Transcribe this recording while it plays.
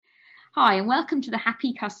Hi, and welcome to the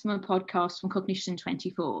Happy Customer podcast from Cognition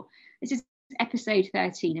 24. This is episode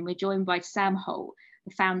 13, and we're joined by Sam Hoult,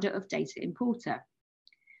 the founder of Dataimporter.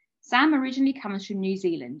 Sam originally comes from New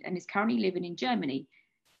Zealand and is currently living in Germany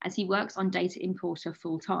as he works on Dataimporter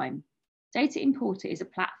full-time. Dataimporter is a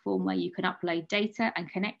platform where you can upload data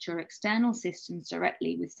and connect your external systems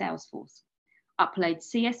directly with Salesforce, upload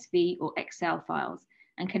CSV or Excel files,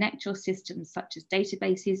 and connect your systems such as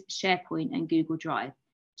databases, SharePoint, and Google Drive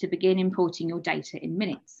to begin importing your data in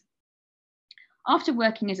minutes. After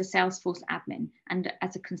working as a Salesforce admin and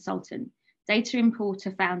as a consultant,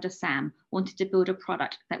 Dataimporter founder Sam wanted to build a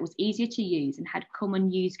product that was easier to use and had common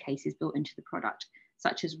use cases built into the product,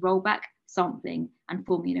 such as rollback, sampling, and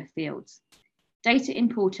formula fields.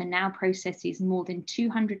 Dataimporter now processes more than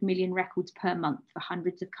 200 million records per month for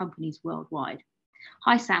hundreds of companies worldwide.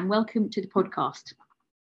 Hi, Sam. Welcome to the podcast.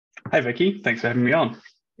 Hi, Vicky. Thanks for having me on.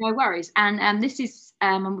 No worries. And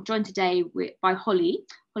I'm joined today by Holly.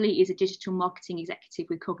 Holly is a digital marketing executive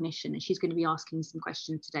with Cognition, and she's going to be asking some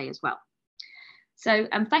questions today as well. So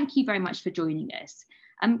thank you very much for joining us.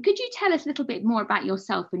 Could you tell us a little bit more about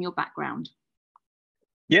yourself and your background?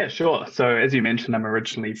 Yeah, sure. So as you mentioned, I'm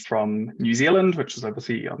originally from New Zealand, which is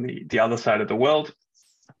obviously on the other side of the world.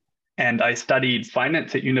 And I studied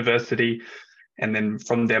finance at university. And then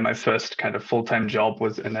from there, my first kind of full-time job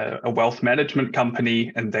was in a wealth management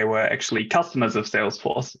company, and they were actually customers of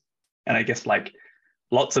Salesforce. And I guess like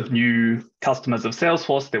lots of new customers of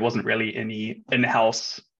Salesforce, there wasn't really any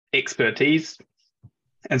in-house expertise.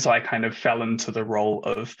 And so I kind of fell into the role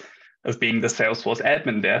of being the Salesforce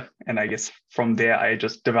admin there. And I guess from there, I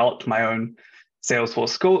just developed my own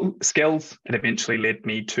Salesforce skills. It eventually led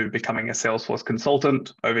me to becoming a Salesforce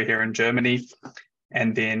consultant over here in Germany.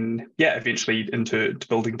 And then, eventually into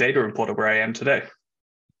building Dataimporter, where I am today.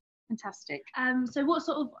 Fantastic. So what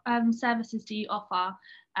sort of services do you offer,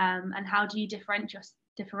 and how do you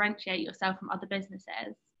differentiate yourself from other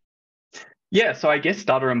businesses? Yeah, so I guess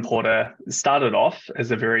Dataimporter started off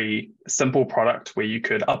as a very simple product where you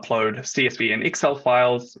could upload CSV and Excel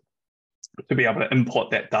files to be able to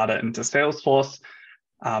import that data into Salesforce,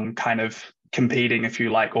 kind of competing, if you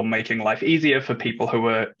like, or making life easier for people who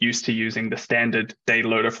are used to using the standard data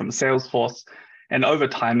loader from Salesforce. And over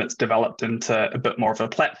time, it's developed into a bit more of a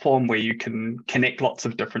platform where you can connect lots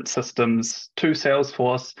of different systems to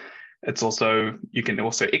Salesforce. You can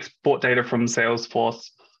also export data from Salesforce.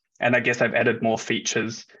 And I guess I've added more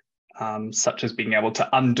features, such as being able to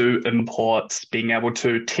undo imports, being able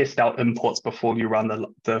to test out imports before you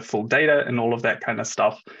run the full data and all of that kind of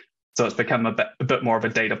stuff. So it's become a bit more of a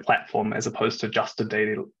data platform as opposed to just a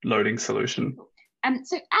data loading solution.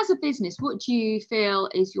 So as a business, what do you feel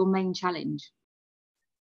is your main challenge?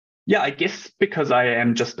 Yeah, I guess because I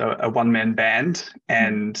am just a one-man band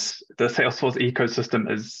and the Salesforce ecosystem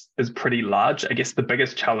is pretty large, I guess the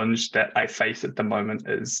biggest challenge that I face at the moment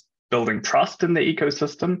is building trust in the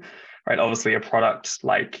ecosystem, right? Obviously, a product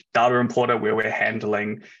like Dataimporter, where we're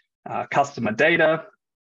handling customer data,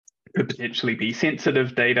 could potentially be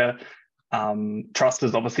sensitive data. Trust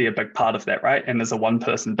is obviously a big part of that, right? And as a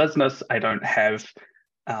one-person business, I don't have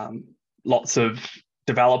lots of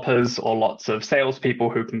developers or lots of salespeople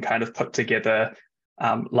who can kind of put together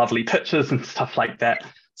lovely pitches and stuff like that.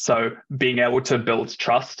 So being able to build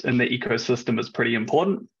trust in the ecosystem is pretty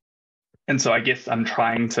important. And so I guess I'm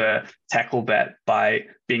trying to tackle that by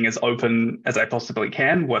being as open as I possibly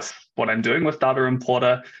can with what I'm doing with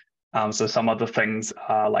Dataimporter. So some of the things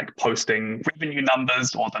are like posting revenue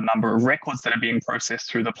numbers or the number of records that are being processed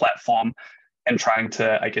through the platform, and trying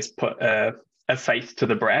to, I guess, put a face to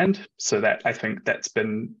the brand. So that I think that's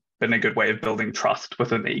been a good way of building trust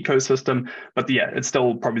within the ecosystem. But yeah, it's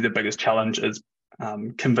still probably the biggest challenge is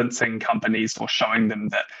convincing companies or showing them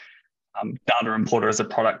that Dataimporter is a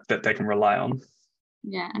product that they can rely on.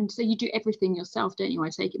 Yeah, and so you do everything yourself, don't you? I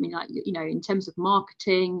take it, in terms of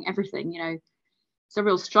marketing, everything, It's a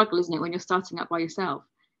real struggle, isn't it, when you're starting up by yourself?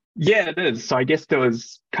 Yeah, it is. So I guess there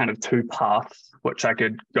was kind of two paths which I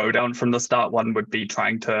could go down from the start. One would be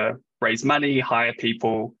trying to raise money, hire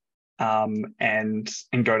people, and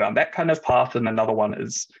go down that kind of path. And another one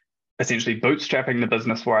is essentially bootstrapping the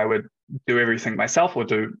business, where I would do everything myself or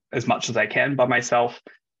do as much as I can by myself.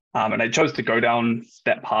 And I chose to go down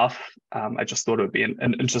that path. I just thought it would be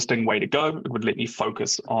an interesting way to go. It would let me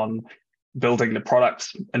focus on building the product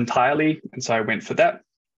entirely. And so I went for that.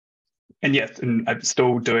 And yes, and I'm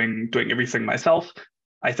still doing everything myself.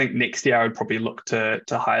 I think next year I would probably look to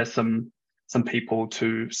hire some people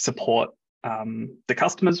to support the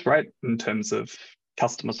customers, right? In terms of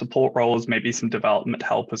customer support roles, maybe some development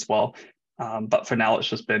help as well. But for now, it's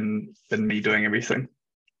just been me doing everything.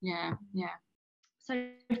 Yeah. So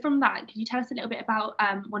from that, could you tell us a little bit about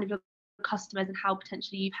one of your customers and how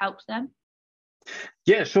potentially you've helped them?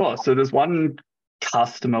 Yeah, sure. So there's one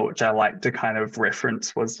customer which I like to kind of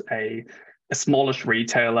reference was a smallish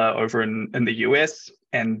retailer over in the US,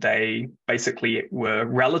 and they basically were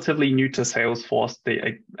relatively new to Salesforce.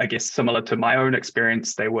 They, I guess, similar to my own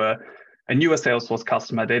experience, they were a newer Salesforce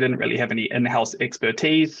customer. They didn't really have any in-house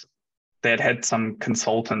expertise. They had some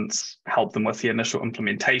consultants help them with the initial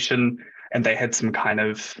implementation, and they had some kind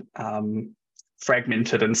of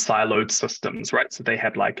fragmented and siloed systems, right? So they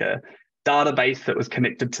had like a database that was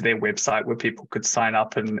connected to their website where people could sign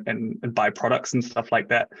up and buy products and stuff like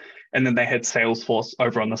that. And then they had Salesforce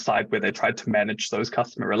over on the side where they tried to manage those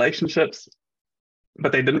customer relationships.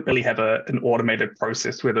 But they didn't really have an automated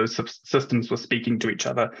process where those systems were speaking to each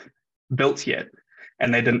other built yet.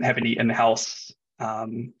 And they didn't have any in-house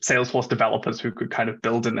Salesforce developers who could kind of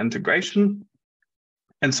build an integration.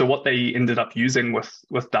 And so what they ended up using with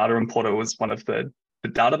Dataimporter was one of the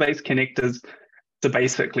database connectors to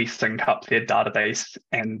basically sync up their database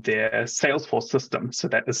and their Salesforce system, so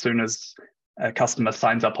that as soon as a customer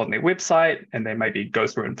signs up on their website and they maybe go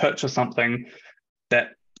through and purchase something, that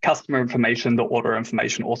customer information, the order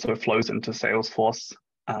information also flows into Salesforce,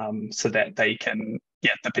 so that they can,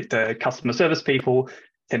 the customer service people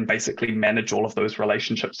can basically manage all of those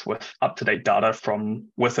relationships with up-to-date data from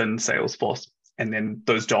within Salesforce. And then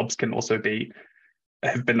those jobs can also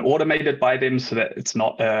have been automated by them, so that it's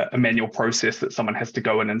not a manual process that someone has to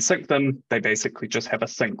go in and sync them. They basically just have a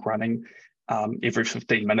sync running every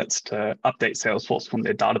 15 minutes to update Salesforce from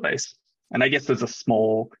their database. And I guess as a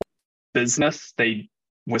small business, they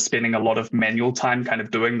were spending a lot of manual time kind of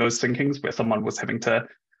doing those syncings, where someone was having to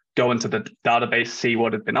go into the database, see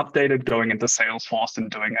what had been updated, going into Salesforce and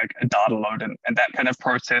doing a data load and that kind of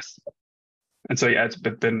process. And so, yeah, it's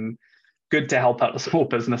been good to help out a small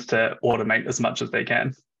business to automate as much as they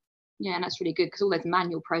can. Yeah, and that's really good, because all those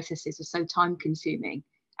manual processes are so time consuming.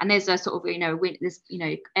 And there's a sort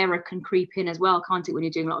of, error can creep in as well, can't it, when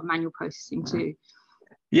you're doing a lot of manual processing too?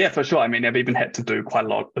 Yeah, for sure. I mean, I've even had to do quite a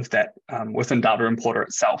lot of that within Dataimporter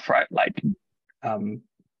itself, right? Like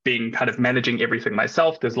being kind of managing everything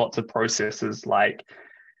myself. There's lots of processes like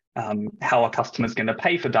how a customer's going to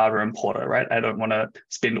pay for Dataimporter, right? I don't want to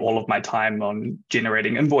spend all of my time on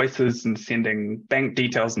generating invoices and sending bank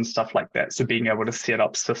details and stuff like that. So being able to set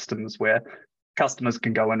up systems where customers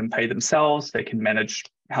can go in and pay themselves, they can manage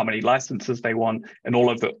how many licenses they want, and all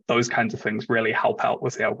of those kinds of things really help out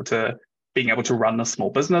with being able to run a small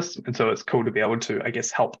business. And so it's cool to be able to, I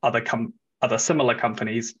guess, help other similar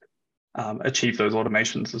companies achieve those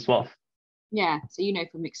automations as well. Yeah, so you know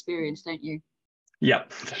from experience, don't you? Yeah,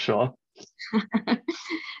 for sure.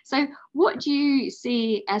 So what do you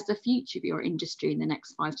see as the future of your industry in the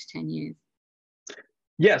next 5 to 10 years?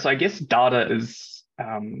 Yeah, so I guess data is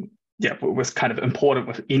was kind of important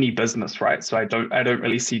with any business, right? So I don't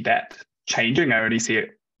really see that changing. I only see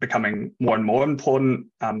it becoming more and more important.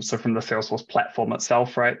 So from the Salesforce platform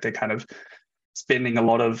itself, right, they're kind of spending a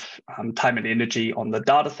lot of time and energy on the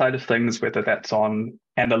data side of things, whether that's on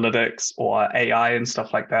analytics or AI and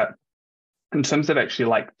stuff like that. In terms of actually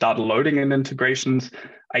like data loading and integrations,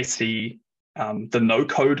 I see the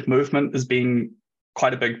no-code movement as being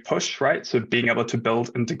quite a big push, right? So being able to build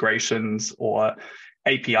integrations or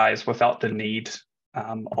APIs without the need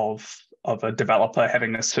of a developer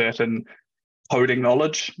having a certain coding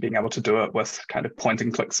knowledge, being able to do it with kind of point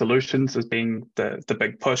and click solutions as being the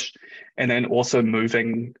big push. And then also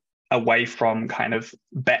moving away from kind of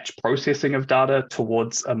batch processing of data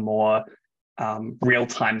towards a more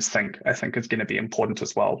real-time sync, I think is going to be important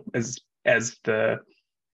as well. As the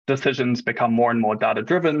decisions become more and more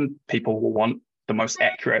data-driven, people will want the most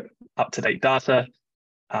accurate, up-to-date data.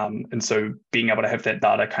 And so being able to have that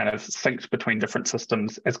data kind of synced between different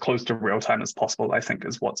systems as close to real-time as possible, I think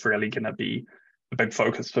is what's really going to be a big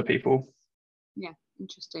focus for people. Yeah,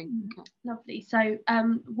 interesting. Okay. Lovely. So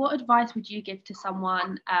what advice would you give to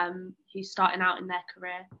someone who's starting out in their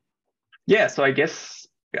career? Yeah, so I guess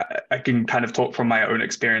I can kind of talk from my own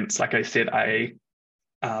experience. Like I said,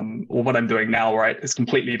 what I'm doing now, right, is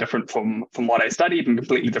completely different from what I studied and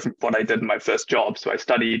completely different from what I did in my first job. So I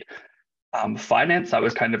studied finance. I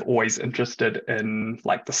was kind of always interested in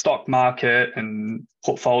like the stock market and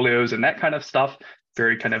portfolios and that kind of stuff.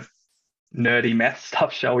 Very kind of nerdy math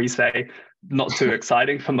stuff, shall we say. Not too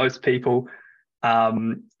exciting for most people.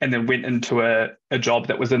 And then went into a job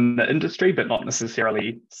that was in the industry, but not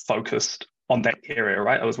necessarily focused on that area,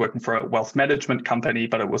 right? I was working for a wealth management company,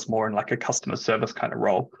 but it was more in like a customer service kind of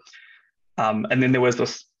role. And then there was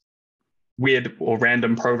this weird or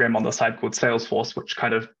random program on the side called Salesforce, which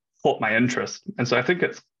kind of caught my interest. And so I think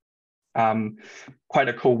it's quite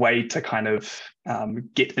a cool way to kind of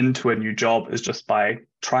get into a new job is just by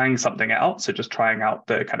trying something out. So just trying out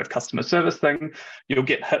the kind of customer service thing. You'll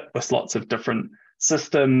get hit with lots of different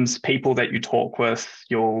systems, people that you talk with.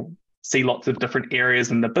 You'll see lots of different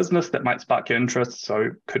areas in the business that might spark your interest.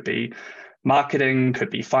 So could be marketing, could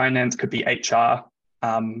be finance, could be HR.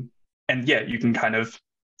 And yeah, you can kind of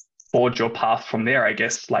forge your path from there, I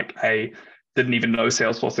guess. Like I didn't even know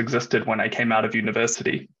Salesforce existed when I came out of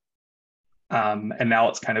university. And now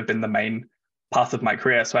it's kind of been the main path of my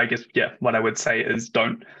career. So I guess, yeah, what I would say is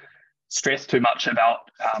don't stress too much about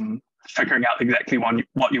figuring out exactly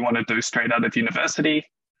what you want to do straight out of university.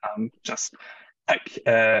 Just pick,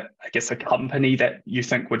 I guess, a company that you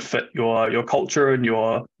think would fit your culture and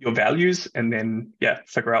your values, and then, yeah,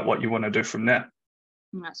 figure out what you want to do from there.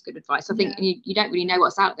 That's good advice. I think you don't really know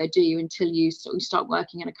what's out there, do you, until you start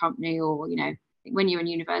working in a company, or, when you're in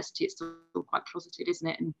university, it's still quite closeted, isn't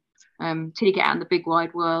it? And till you get out in the big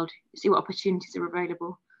wide world, you see what opportunities are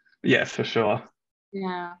available. Yeah, for sure.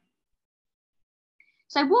 Yeah.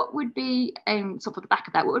 So what would be, sort of at the back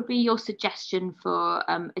of that, what would be your suggestion for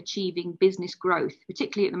achieving business growth,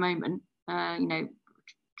 particularly at the moment,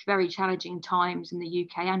 very challenging times in the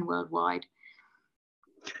UK and worldwide?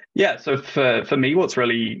 Yeah, so for me, what's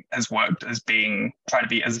really has worked is trying to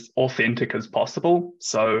be as authentic as possible.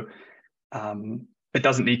 So it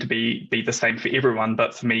doesn't need to be the same for everyone,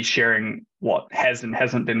 but for me, sharing what has and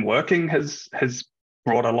hasn't been working has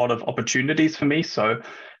brought a lot of opportunities for me. So,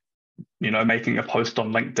 making a post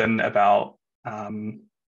on LinkedIn about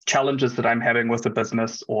challenges that I'm having with the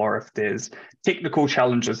business, or if there's technical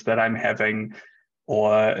challenges that I'm having,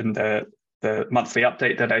 or in the monthly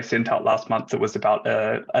update that I sent out last month, it was about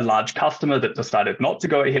a large customer that decided not to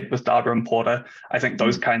go ahead with Dataimporter. I think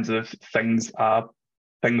those kinds of things are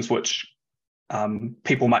things which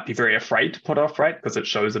people might be very afraid to put off, right? Because it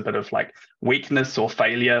shows a bit of like weakness or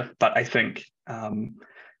failure. But I think,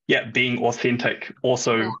 being authentic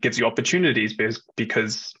also gives you opportunities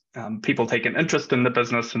because people take an interest in the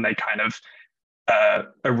business and they kind of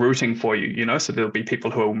are rooting for you, So there'll be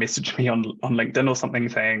people who will message me on LinkedIn or something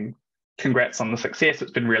saying, congrats on the success.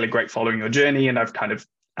 It's been really great following your journey. And I've kind of,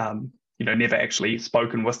 never actually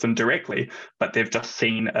spoken with them directly, but they've just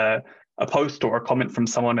seen a post or a comment from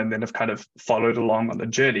someone and then have kind of followed along on the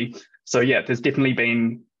journey. So yeah, there's definitely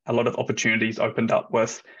been a lot of opportunities opened up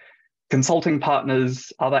with consulting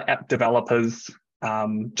partners, other app developers,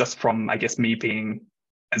 just from, I guess, me being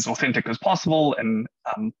as authentic as possible and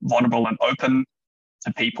vulnerable and open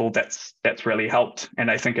to people. That's really helped.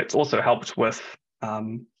 And I think it's also helped with,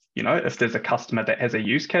 if there's a customer that has a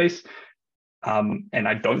use case, and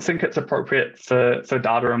I don't think it's appropriate for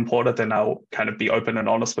Dataimporter, then I'll kind of be open and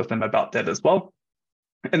honest with them about that as well.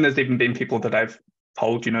 And there's even been people that I've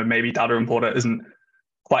told, maybe Dataimporter isn't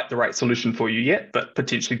quite the right solution for you yet, but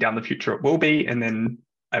potentially down the future it will be. And then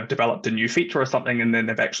I've developed a new feature or something, and then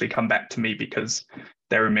they've actually come back to me because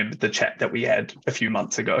they remembered the chat that we had a few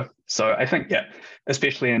months ago. So I think,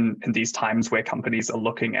 especially in these times where companies are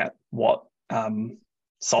looking at what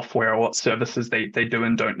software or what services they do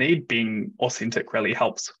and don't need, being authentic really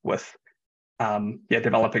helps with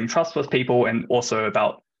developing trust with people, and also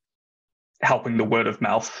about helping the word of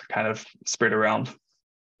mouth kind of spread around.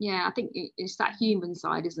 Yeah, I think it's that human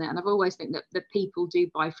side, isn't it? And I've always think that people do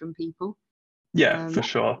buy from people. Yeah, for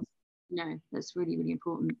sure. No, that's really, really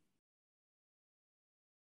important.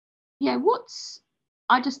 Yeah,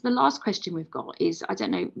 the last question we've got is, I don't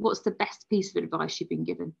know, what's the best piece of advice you've been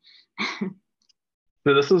given?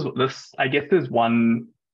 So I guess there's one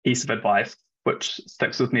piece of advice which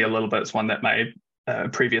sticks with me a little bit. It's one that my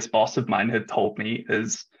previous boss of mine had told me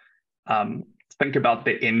is think about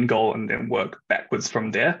the end goal and then work backwards from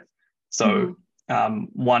there. So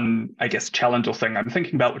one, I guess, challenge or thing I'm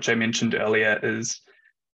thinking about, which I mentioned earlier, is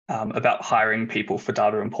about hiring people for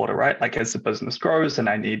Dataimporter, right? Like as the business grows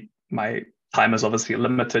and my time is obviously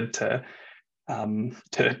limited to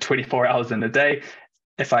 24 hours in a day.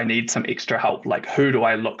 If I need some extra help, like who do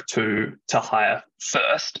I look to hire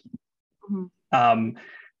first?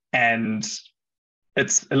 And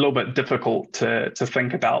it's a little bit difficult to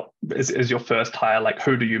think about is your first hire, like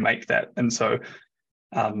who do you make that? And so,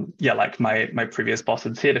 like my previous boss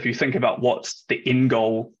had said, if you think about what's the end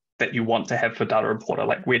goal that you want to have for Dataimporter,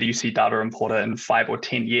 like where do you see Dataimporter in 5 or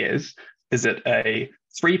 10 years? Is it a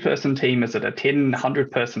 3-person team? Is it a 10,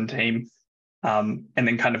 100-person team? And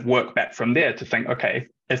then kind of work back from there to think, okay,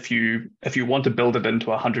 if you want to build it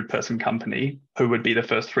into a 100-person company, who would be the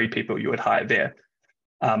first 3 people you would hire there?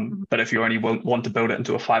 But if you only want to build it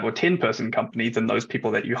into a 5 or 10-person company, then those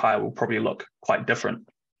people that you hire will probably look quite different.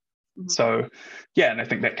 So, and I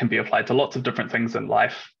think that can be applied to lots of different things in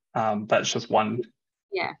life. but it's just one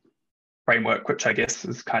framework, which I guess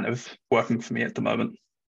is kind of working for me at the moment.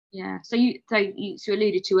 Yeah. So you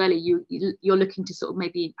alluded to earlier, you're looking to sort of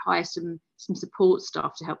maybe hire some support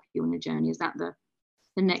staff to help you on the journey. Is that the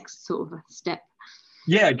next sort of a step?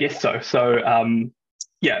 Yeah, I guess so. So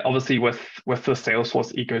obviously with the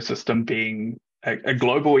Salesforce ecosystem being a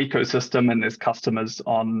global ecosystem, and there's customers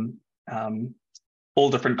on all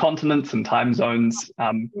different continents and time zones,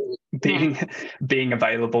 being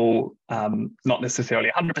available, not necessarily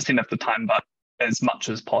 100% of the time, but as much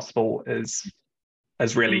as possible is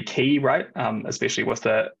really key, right? Especially with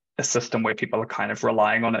a system where people are kind of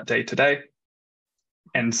relying on it day to day.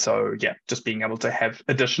 And so, just being able to have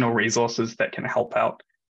additional resources that can help out,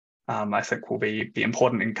 I think will be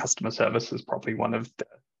important. In customer service is probably one of the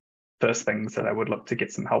first things that I would look to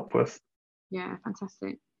get some help with. Yeah,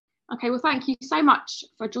 fantastic. Okay, well, thank you so much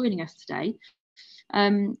for joining us today.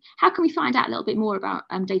 How can we find out a little bit more about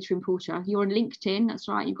Dataimporter? You're on LinkedIn, that's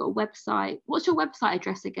right. You've got a website. What's your website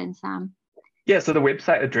address again, Sam? Yeah, so the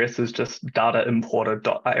website address is just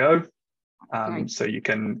dataimporter.io. So you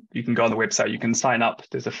can go on the website, you can sign up.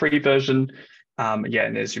 There's a free version.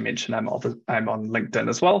 And as you mentioned, I'm on LinkedIn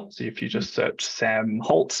as well. So if you just search Sam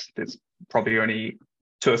Hoult, there's probably only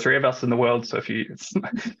 2 or 3 of us in the world. So if you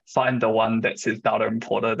find the one that says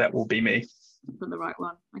Dataimporter, that will be me. The right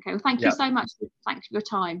one. Okay, well, thank you so much. Thanks for your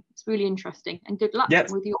time. It's really interesting, and good luck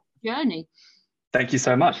with your journey. Thank you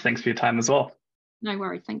so much. Thanks for your time as well. No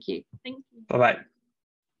worries. Thank you. Thank you. Bye-bye.